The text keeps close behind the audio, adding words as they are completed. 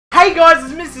Hey guys,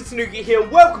 it's MisterTanooki here.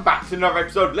 Welcome back to another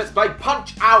episode of Let's Play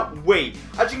Punch-Out Wii.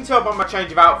 As you can tell by my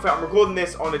change of outfit, I'm recording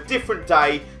this on a different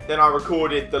day than I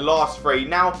recorded the last three.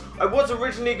 Now, I was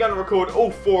originally going to record all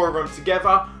four of them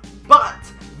together, but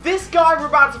this guy we're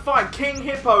about to find, King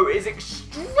Hippo, is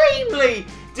extremely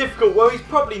difficult. Well, he's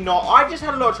probably not. I just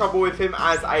had a lot of trouble with him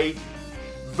as a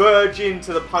virgin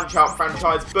to the Punch-Out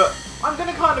franchise, but I'm going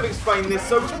to kind of explain this,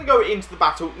 so we're going to go into the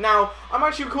battle. Now, I'm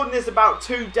actually recording this about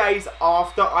 2 days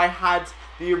after I had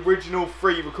the original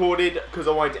 3 recorded, because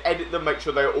I wanted to edit them, make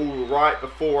sure they're all right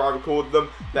before I record them.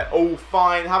 They're all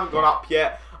fine, haven't gone up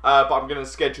yet, but I'm going to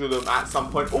schedule them at some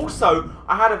point. Also,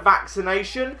 I had a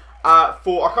vaccination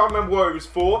for, I can't remember what it was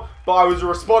for, but I was a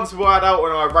responsible adult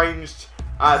and I arranged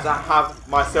to have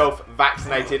myself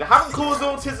vaccinated. I haven't caused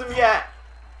autism yet.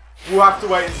 We'll have to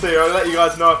wait and see. I'll let you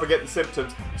guys know if I get the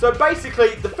symptoms. So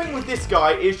basically, the thing with this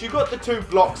guy is you've got the 2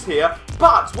 blocks here,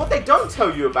 but what they don't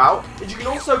tell you about is you can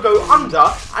also go under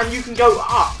and you can go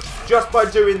up just by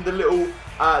doing the little,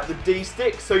 the D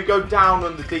stick. So you go down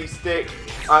on the D stick,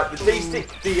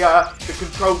 the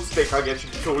control stick, I guess you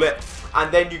could call it.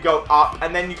 And then you go up,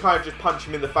 and then you kind of just punch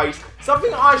him in the face.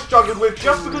 Something I struggled with,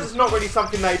 just because it's not really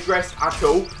something they address at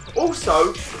all.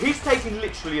 Also, he's taking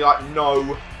literally like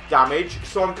no damage,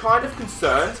 so I'm kind of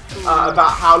concerned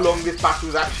about how long this battle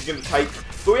is actually going to take.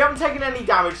 But we haven't taken any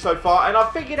damage so far, and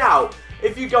I've figured out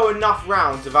if you go enough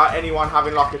rounds without anyone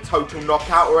having like a total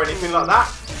knockout or anything like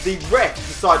that, the ref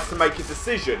decides to make a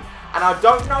decision. And I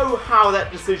don't know how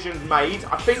that decision's made.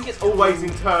 I think it's always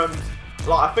in terms,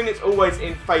 like I think it's always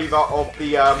in favour of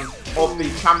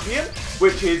the champion,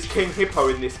 which is King Hippo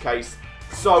in this case.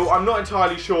 So I'm not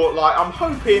entirely sure. Like, I'm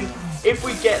hoping if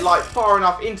we get like far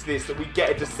enough into this that we get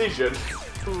a decision,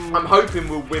 I'm hoping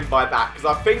we'll win by that,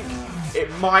 because I think it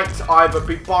might either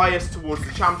be biased towards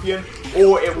the champion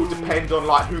or it will depend on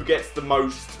like who gets the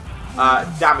most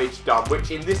damage done,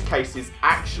 which in this case is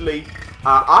actually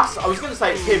us. I was going to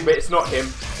say it's him, but it's not him.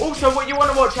 Also, what you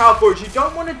want to watch out for is you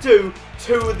don't want to do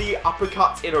 2 of the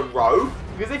uppercuts in a row,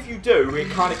 because if you do, it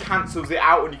kind of cancels it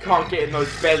out and you can't get in those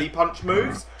belly punch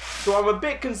moves. So I'm a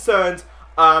bit concerned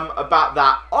about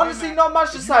that. Honestly, not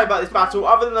much to say about this battle,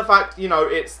 other than the fact, you know,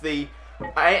 it's the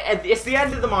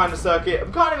end of the minor circuit.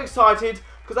 I'm kind of excited,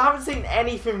 because I haven't seen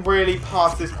anything really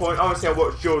past this point. Obviously, I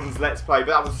watched Jordan's Let's Play, but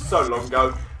that was so long ago.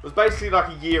 It was basically like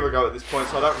a year ago at this point,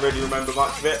 so I don't really remember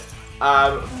much of it.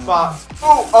 But,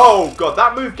 oh god,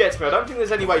 that move gets me. I don't think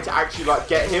there's any way to actually, like,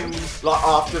 get him, like,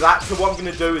 after that. So what I'm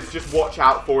going to do is just watch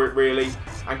out for it, really,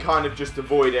 and kind of just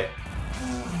avoid it.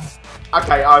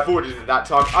 Okay, I avoided it that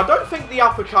time. I don't think the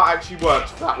uppercut actually worked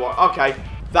for that one. Okay,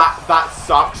 that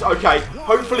sucks. Okay,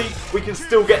 hopefully we can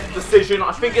still get the decision.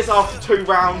 I think it's after 2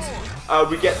 rounds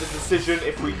we get the decision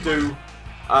if we do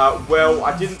well.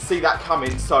 I didn't see that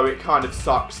coming, so it kind of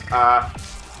sucks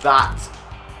that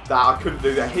I couldn't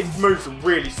do that. His moves are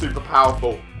really super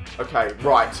powerful. Okay,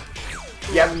 right.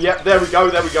 Yep, there we go.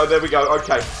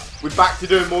 Okay, we're back to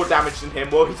doing more damage than him.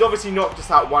 Well, he's obviously knocked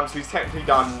us out once, so he's technically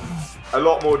done a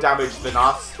lot more damage than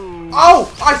us.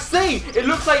 Oh, I see! It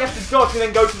looks like you have to dodge and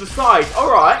then go to the side.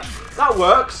 Alright, that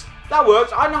works. That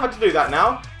works. I know how to do that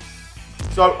now.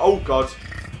 So, oh god.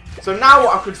 So now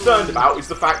what I'm concerned about is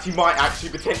the fact he might actually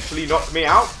potentially knock me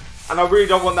out. And I really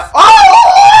don't want that.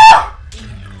 Oh!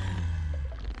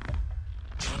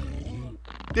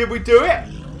 Did we do it?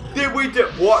 Did we do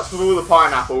it? What's with all the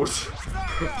pineapples?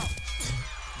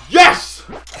 Yes!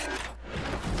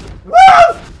 Woo!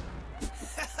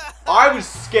 I was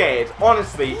scared.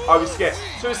 Honestly, I was scared.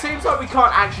 So it seems like we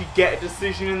can't actually get a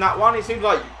decision in that one. It seems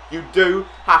like you do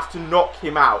have to knock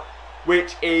him out,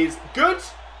 which is good.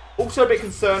 Also a bit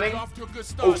concerning.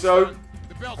 Also,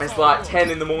 it's like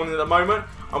 10 in the morning at the moment.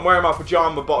 I'm wearing my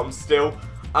pajama bottoms still.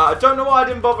 I don't know why I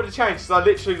didn't bother to change, because I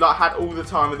literally like had all the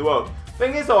time in the world.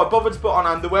 Thing is though, I bothered to put on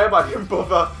underwear, but I didn't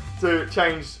bother to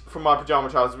change from my pajama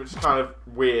trousers, which is kind of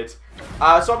weird.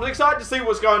 So I'm excited to see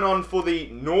what's going on for the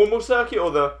normal circuit,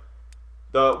 or the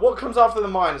what comes after the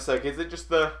minor circuit. Is it just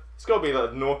the, it's got to be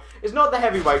the normal. It's not the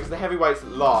heavyweight, because the heavyweight's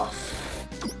last.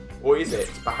 Or is it,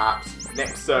 perhaps?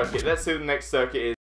 Next circuit. Let's see what the next circuit is.